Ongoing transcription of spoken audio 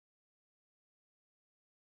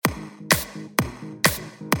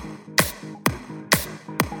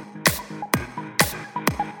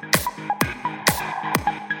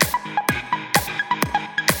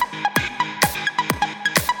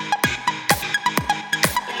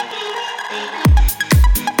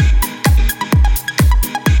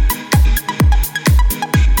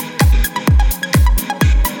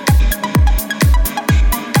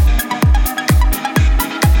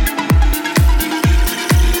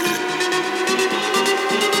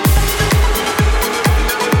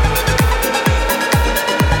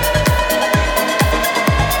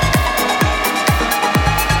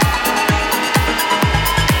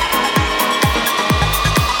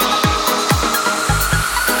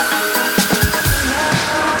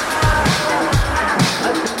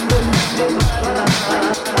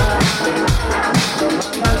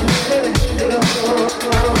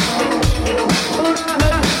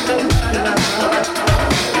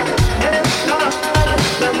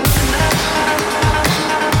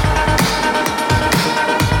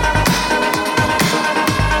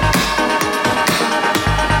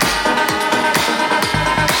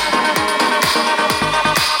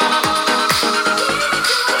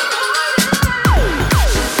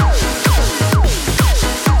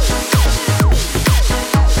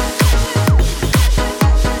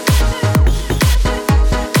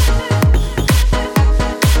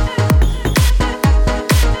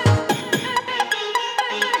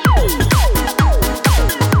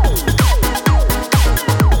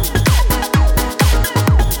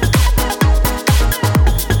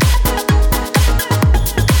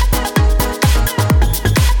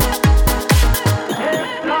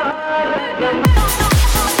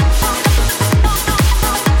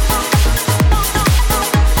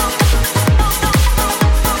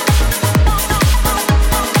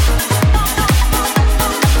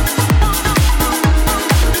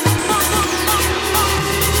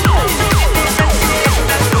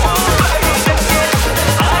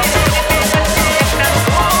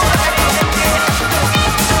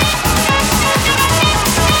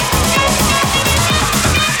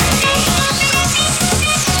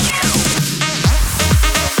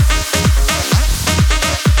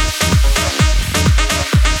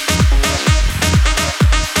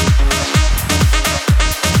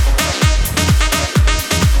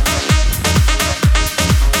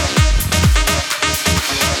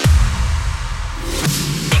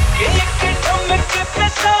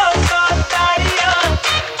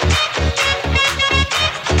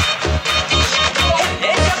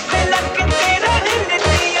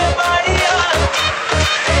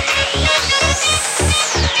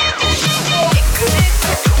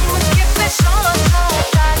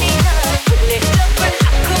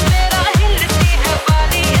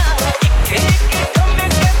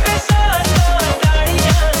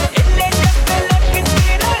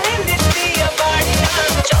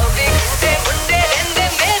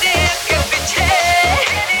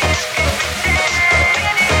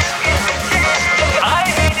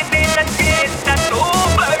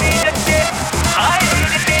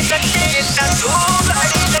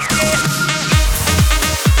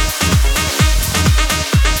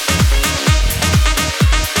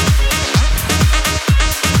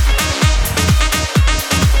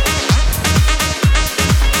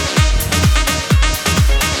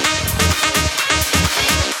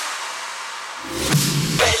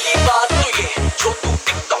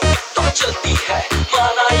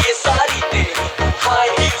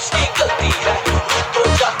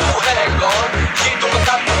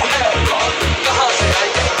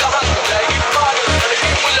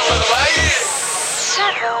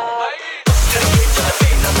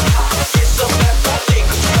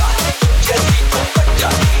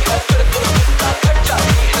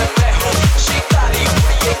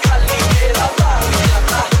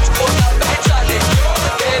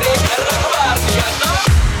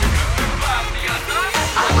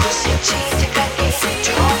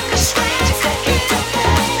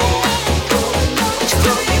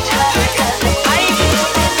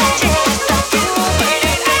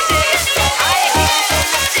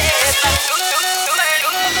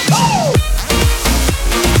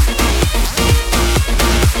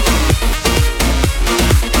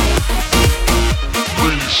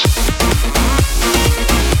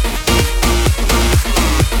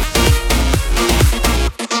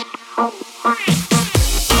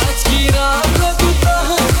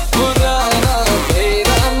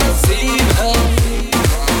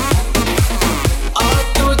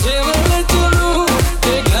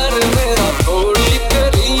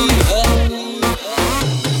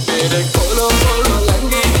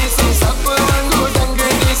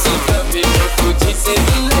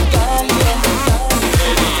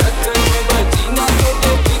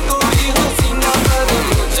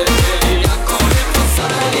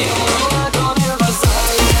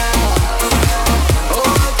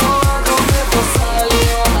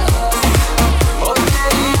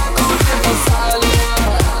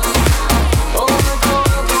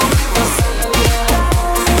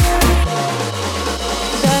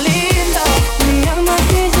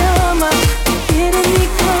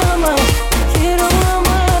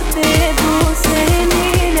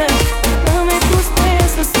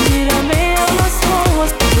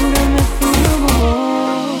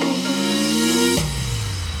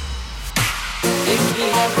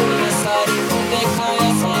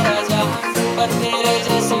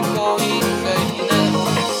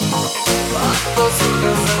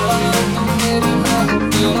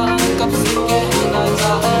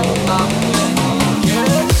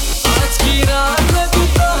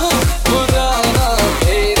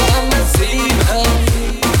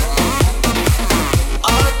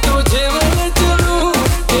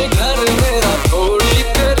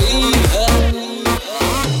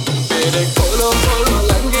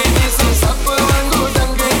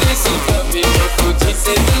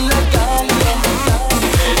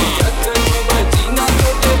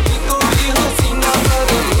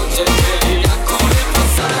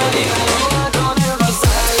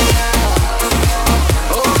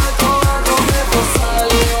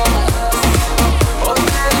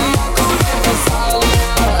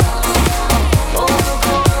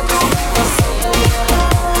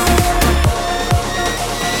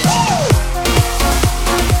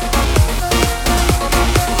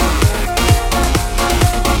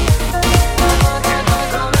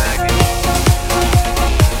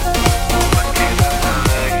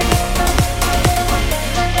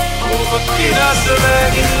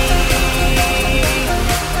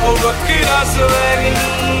swag नी,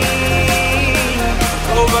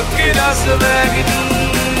 ओ वक्रा swag नी।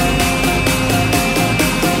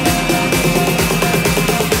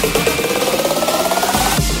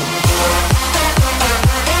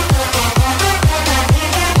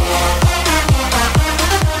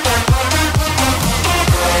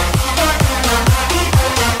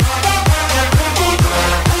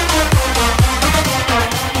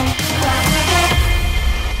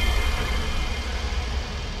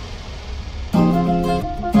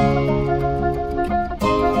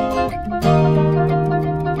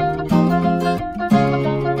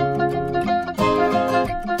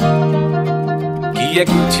 ये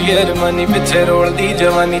Gucci Armani पिछे रोलदी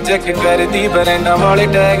जवानी चेक करदी ब्रांडां वाले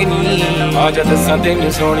टैग नी। आजा दस्सां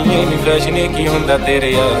तैनूं सोहणीए नी फैशने की हुंदा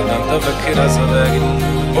तेरे यार दा वखरा स्वैग नी।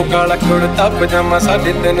 ओ काला कुड़ता पजामा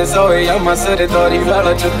 350 यामा सरदारी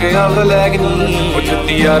वाला चुक्किया ब्लैग नी। ओ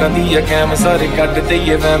जुत्ती यारां दी कैम सारे कट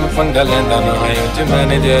दईए वैम पंगा लैंदा ना है ज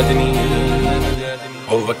मैंने जैद नी।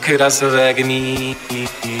 ओ वखरा स्वैग नी।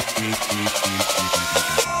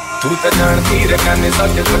 तू तो जानती रखाने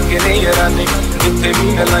साडे पक्के ने याराने जिथे भी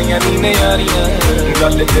न लाइया नी ने यारियां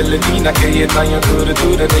गल दिल दी ना कहिए ताइयों दूर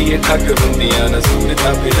दूर रहिए ठग हुंदियां न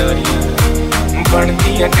सूरतां प्यारियां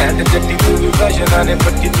बनदियां कैंट जट्टी तू भी फैशनां ने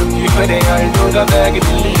पट्टी चुक्की भरे आल्टो दा बैग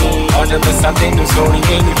नी। आजा दस्सां तैनूं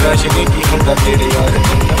सोहणीए नी फैशने की हुंदा तेरे यार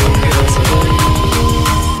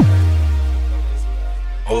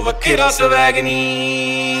ओ वखरा स्वैग नी।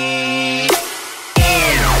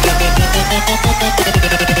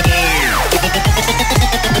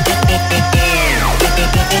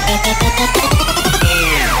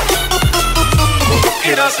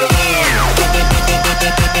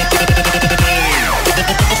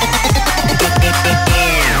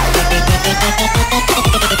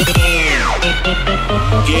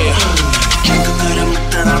 चेक कर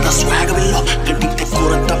मित्रा दा स्वैग बिलो गड्डी ते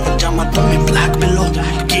कुर्ता पजामा तुम्हें ब्लैक बिलो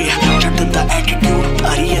जट दा एटीट्यूड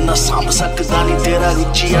भारी है ना सांभ सकदा नी तेरा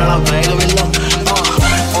रुचि वाला बैग बिलो।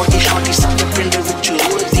 और शॉटी साडे पिंड विच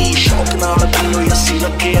उड़दी शौक नाल पिलो अस्सी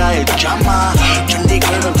लगे आए जामा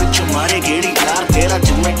चंडीगढ़ विच मारे गेड़ी यार तेरा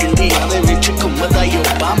जिम्मे इंडिया दे विच घुमदा ई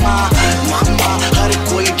ओबामा। मामा हर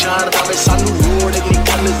कोई जानदा वे सानू रोड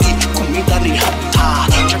निकलदी घुमी दा नी हत्था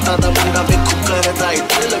जट्टा दा मुंडा वेखो करदा ए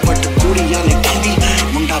दिल बट कुड़ियां ने कहंदी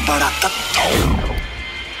मुंडा बड़ा तत्ता।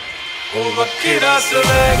 ओ वखरा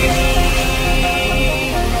स्वैग नी,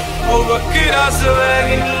 ओ वखरा स्वैग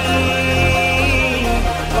नी,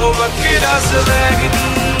 ओ वखरा स्वैग नी।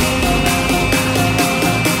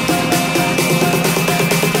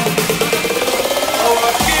 ओ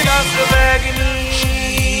वखरा swag knee.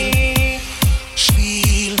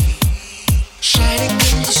 Feel me shining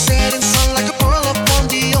in the setting sun like a pearl upon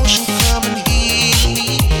the ocean. Come and heal me,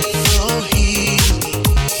 oh heal me.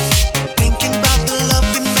 Thinking about the love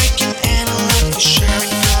we're making and a life we're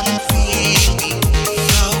sharing. Come and feel me,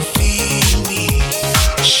 oh feel me.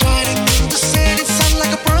 Shining in the setting sun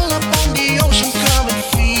like a pearl upon the ocean. Come and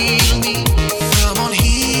feel me, come on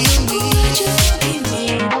heal me.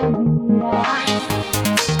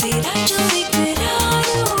 तेरा जो इकरार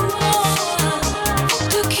हुआ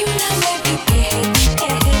तो क्यों ना मैं भी कह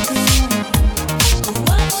दूं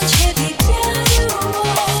हुआ मुझे भी प्यार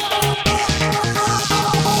हुआ।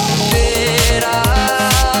 तेरा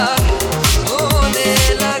होने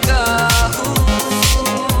लगा हूँ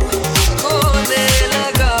होने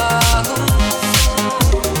लगा हूँ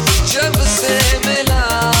जब से मिला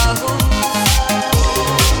हूँ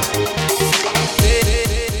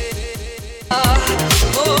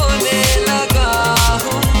होने लगा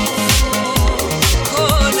हूँ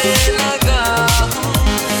होने लगा हूँ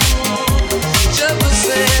जब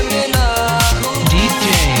से मिला हूँ। DJ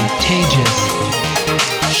Tejas.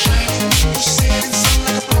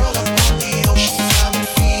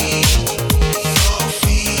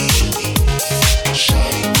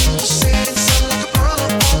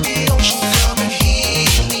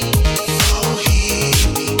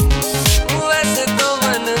 वैसे तो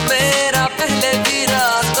मन मेरा पहले भी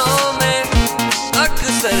रातों में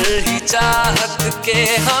अक्सर ही चाहत के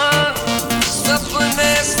हाँ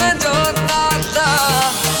सपने संजोता था।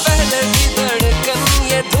 पहले भी धड़कन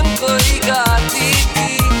ये धुन कोई गाती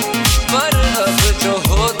थी पर अब जो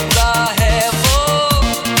होता है वो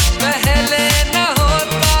पहले न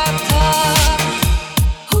होता था।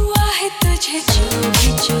 हुआ है तुझे जो भी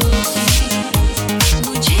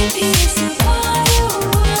मुझे भी इस बार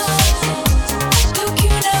हुआ तो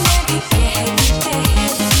क्यों ना मैं भी कह दूं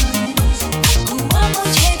हुआ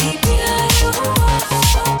मुझे भी प्यार हुआ।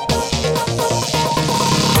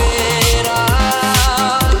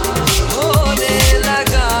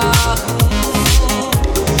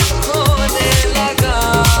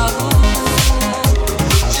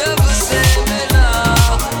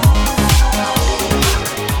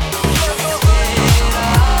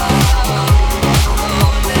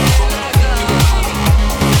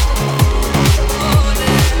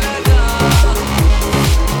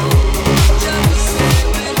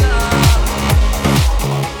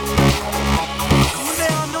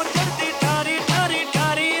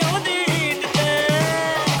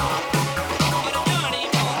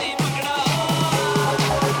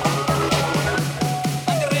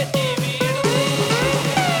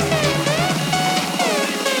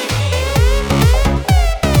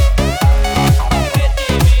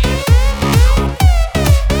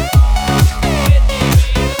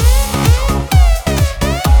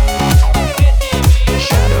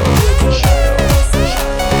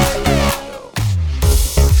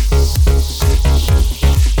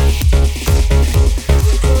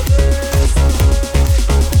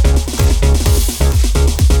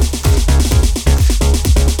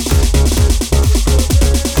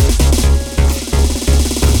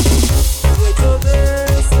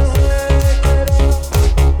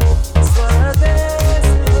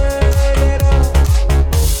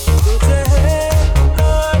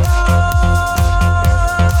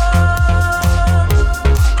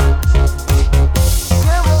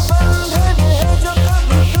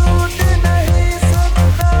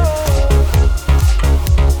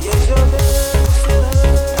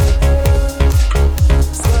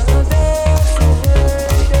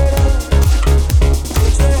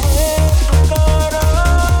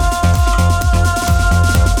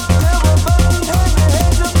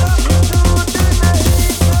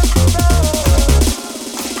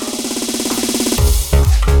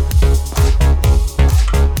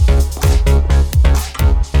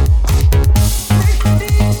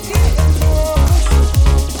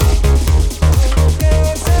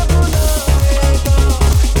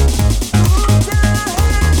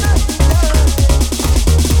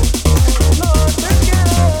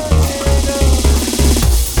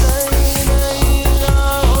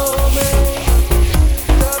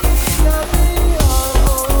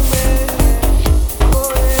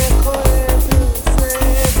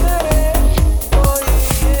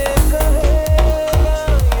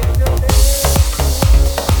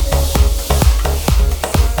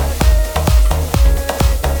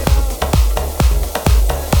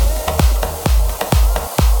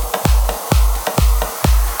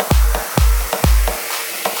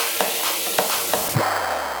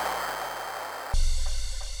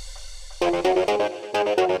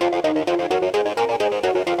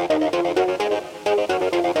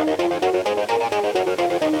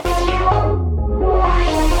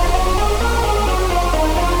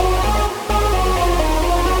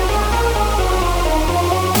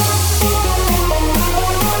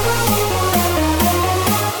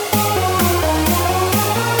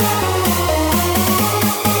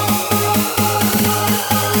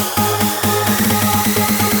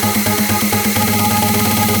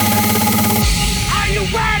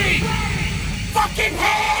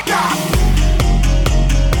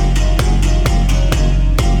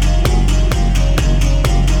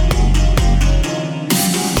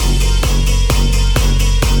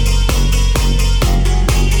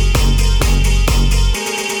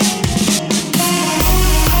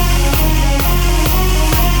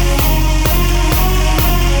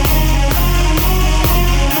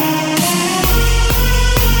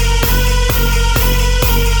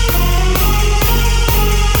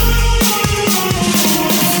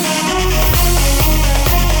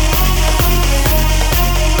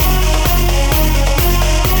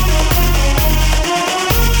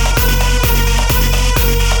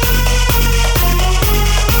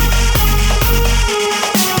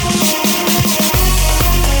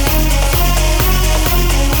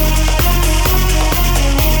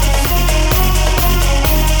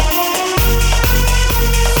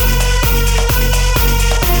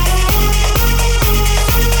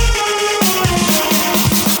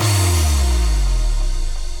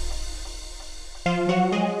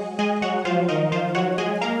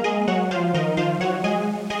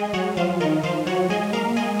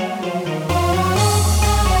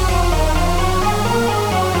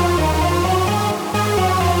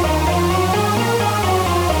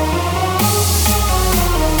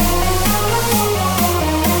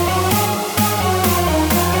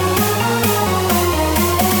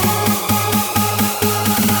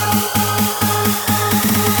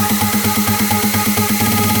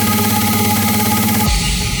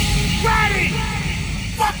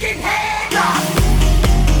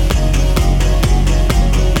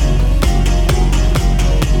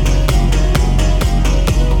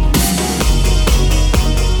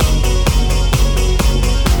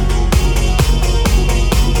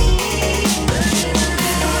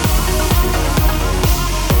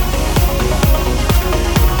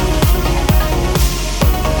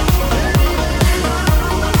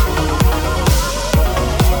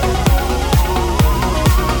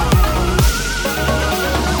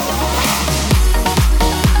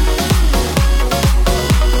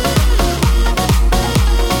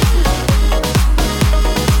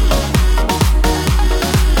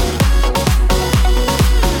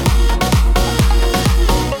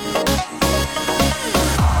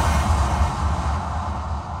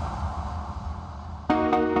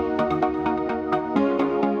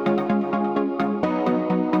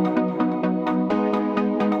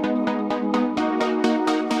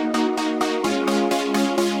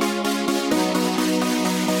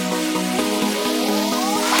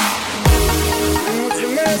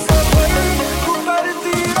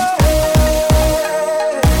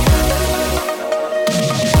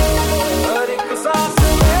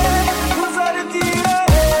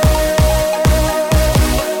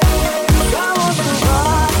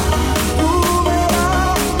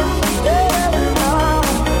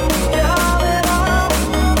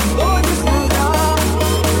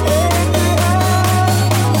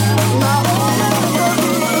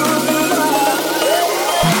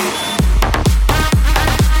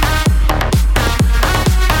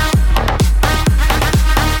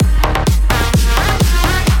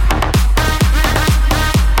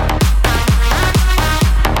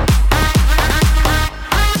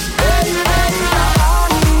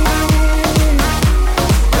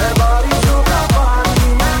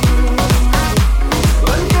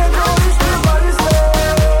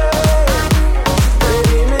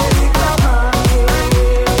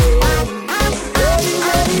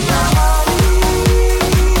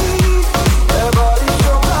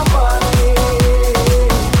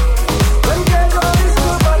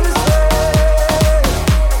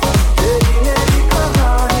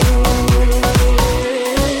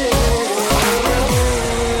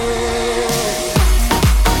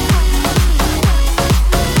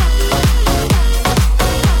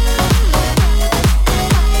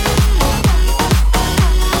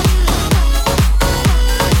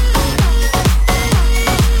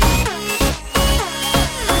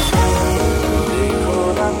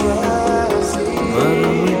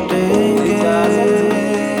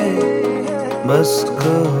 बस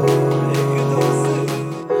कहो,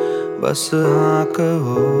 बस हाँ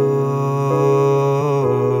कहो।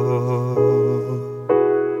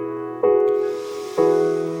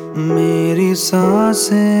 मेरी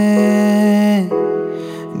सांसें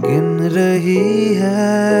गिन रही है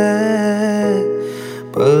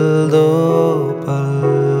पल दो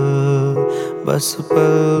पल, बस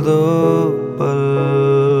पल दो पल।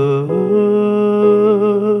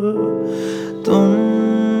 तुम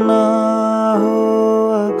ना हो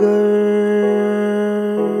अगर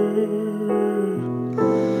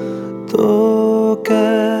तो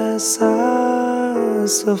कैसा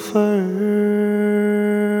सफर।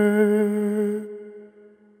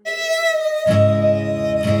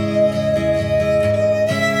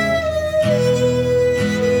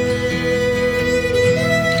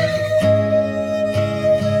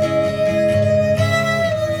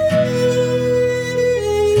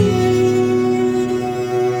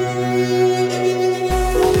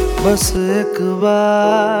 बस एक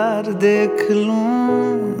बार देख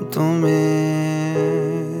लूं तुम्हें,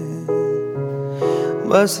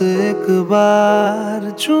 बस एक बार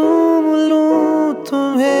चूम लूं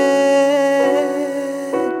तुम्हें।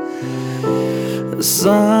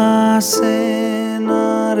 सांसें ना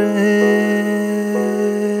रहे,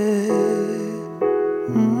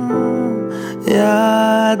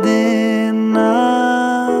 यादें ना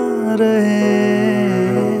रहे।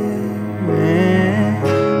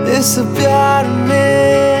 इस प्यार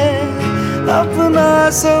में अपना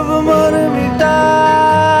सब मर मिटा,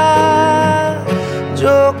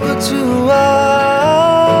 जो कुछ हुआ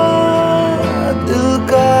दिल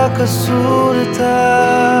का कसूर था।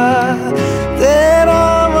 तेरा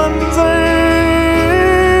मंजर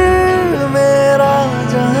मेरा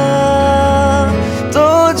जहां तो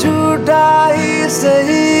झूठा ही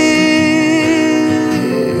सही,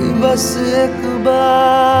 बस एक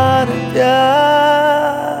बार प्यार